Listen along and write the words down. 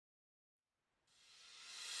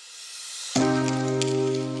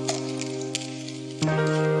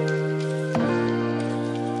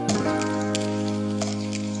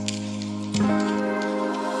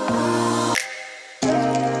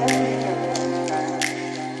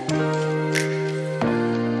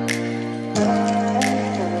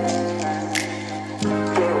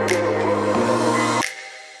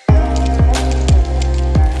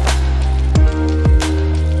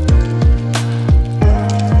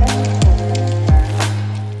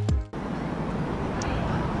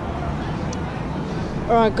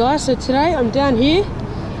Alright guys, so today I'm down here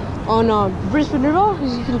on Brisbane River,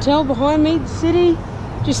 as you can tell behind me, the city,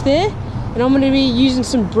 just there, and I'm going to be using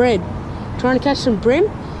some bread, trying to catch some bream,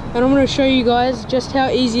 and I'm going to show you guys just how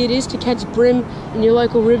easy it is to catch bream in your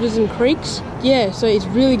local rivers and creeks. Yeah, so it's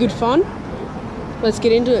really good fun. Let's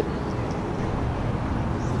get into it.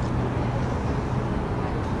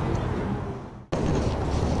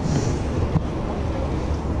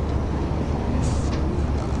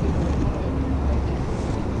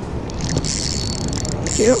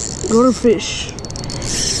 Yep, got a fish.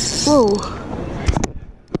 Whoa.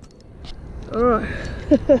 Alright.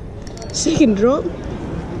 Second drop.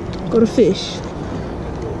 Got a fish.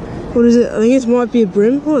 What is it? I think it might be a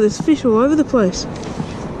bream. Oh, there's fish all over the place.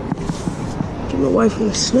 Get them away from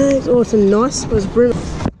the snags. Oh, it's a nice bream.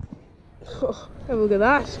 Oh, have a look at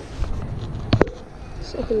that.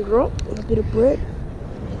 Second drop with a bit of bread.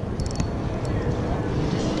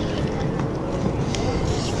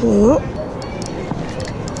 Just pull up.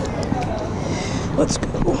 Let's go.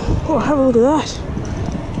 Oh, have a look at that.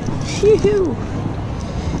 Phew.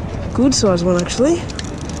 Good size one, actually.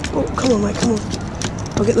 Oh, come on, mate, come on.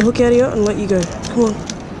 I'll get the hook out of you and let you go. Come on.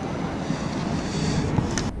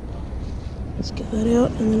 Let's get that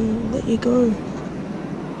out and then let you go.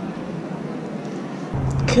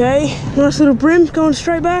 Okay, nice little bream going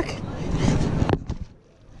straight back.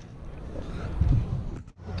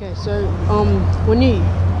 Okay, so when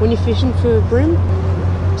you're fishing for bream,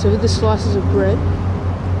 so with the slices of bread,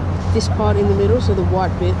 this part in the middle, so the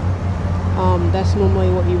white bit, that's normally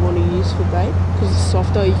what you want to use for bait, because it's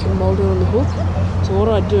softer, you can mould it on the hook. So what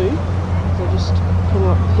I do is I just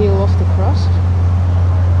peel off the crust,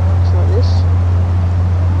 just like this,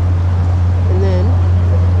 and then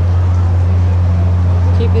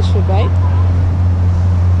keep this for bait.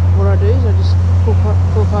 What I do is I just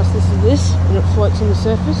pull past this and this, and it floats on the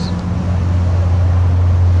surface,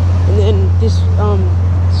 and then this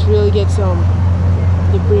really gets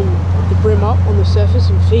the bream up on the surface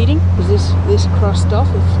and feeding, because this crust stuff,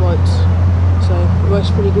 it floats, so it works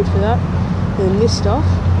pretty good for that. And then this stuff,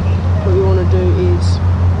 what you want to do is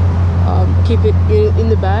keep it in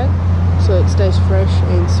the bag so it stays fresh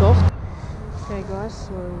and soft. Okay guys,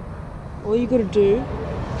 so all you got to do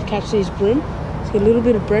to catch these bream is get a little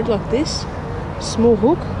bit of bread like this, small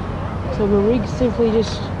hook. So my rig simply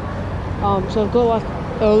just so I've got like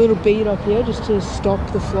a little bead up here just to stop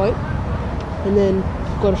the float, and then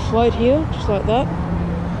I've got a float here just like that.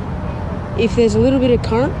 If there's a little bit of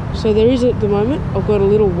current, so there is at the moment, I've got a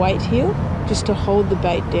little weight here just to hold the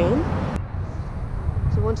bait down.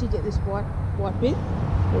 So once you get this white bit,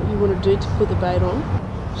 what you want to do to put the bait on,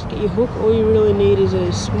 just get your hook. All you really need is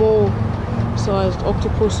a small sized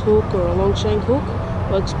octopus hook or a long shank hook.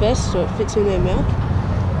 Works best so it fits in their mouth.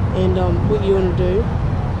 And what you want to do,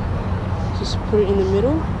 just put it in the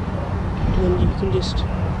middle, and then you can just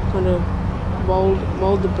kind of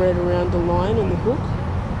mold the bread around the line and the hook,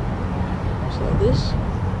 just like this.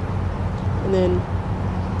 And then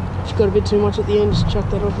if you've got a bit too much at the end, just chuck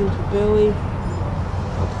that off into the belly,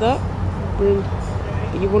 like that. Bream.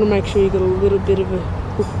 But you want to make sure you've got a little bit of a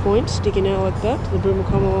hook point sticking out like that, so the bream will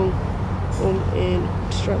come along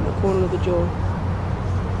and straight in the corner of the jaw.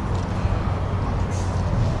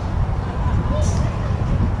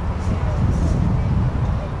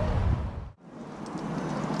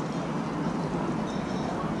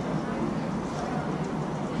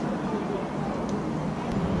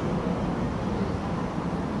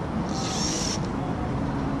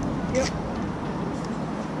 Yep.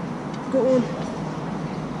 Got one.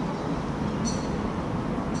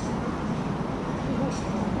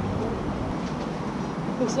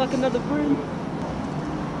 Looks like another bream.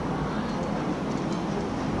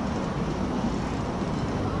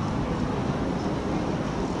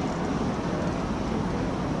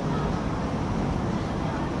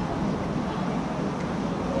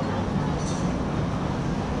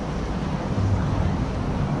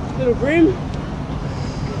 Little bream.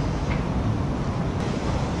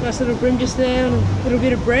 Nice little bream just there, and a little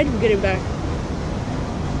bit of bread. We'll get him back.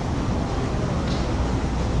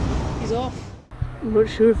 He's off. I'm not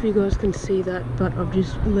sure if you guys can see that, but I've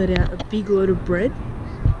just let out a big load of bread,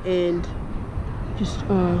 and just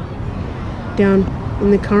down in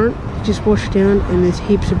the current, just washed down, and there's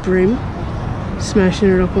heaps of bream smashing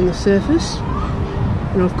it up on the surface.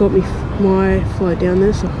 And I've got my float down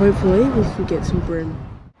there, so hopefully we can get some bream.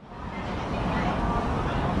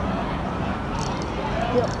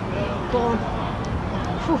 Yep, gone.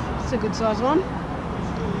 Whew, it's a good size one.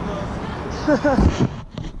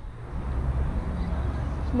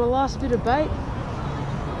 My last bit of bait.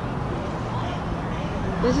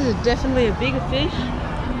 This is definitely a bigger fish.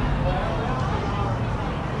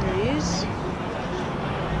 There he is.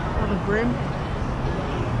 Another bream.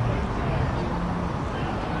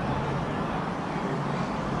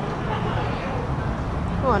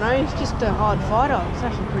 Oh no, he's just a hard fighter. It's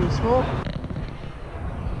actually pretty small.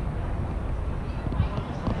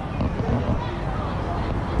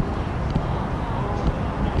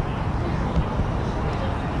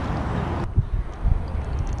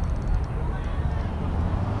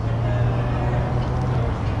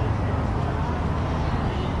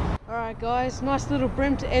 Alright guys, nice little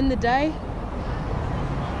bream to end the day.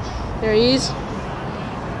 There he is.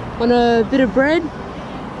 On a bit of bread.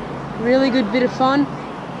 Really good bit of fun.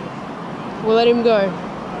 We'll let him go.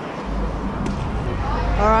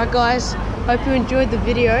 Alright guys, hope you enjoyed the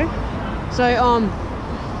video. So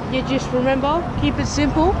yeah, just remember, keep it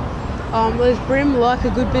simple. Let's bream like a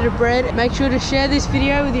good bit of bread. Make sure to share this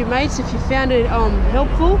video with your mates if you found it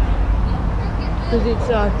helpful, because it's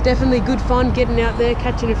definitely good fun getting out there,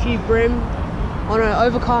 catching a few bream on an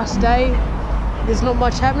overcast day. There's not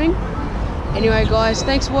much happening. Anyway guys,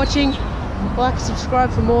 thanks for watching. Like and subscribe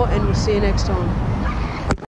for more, and we'll see you next time.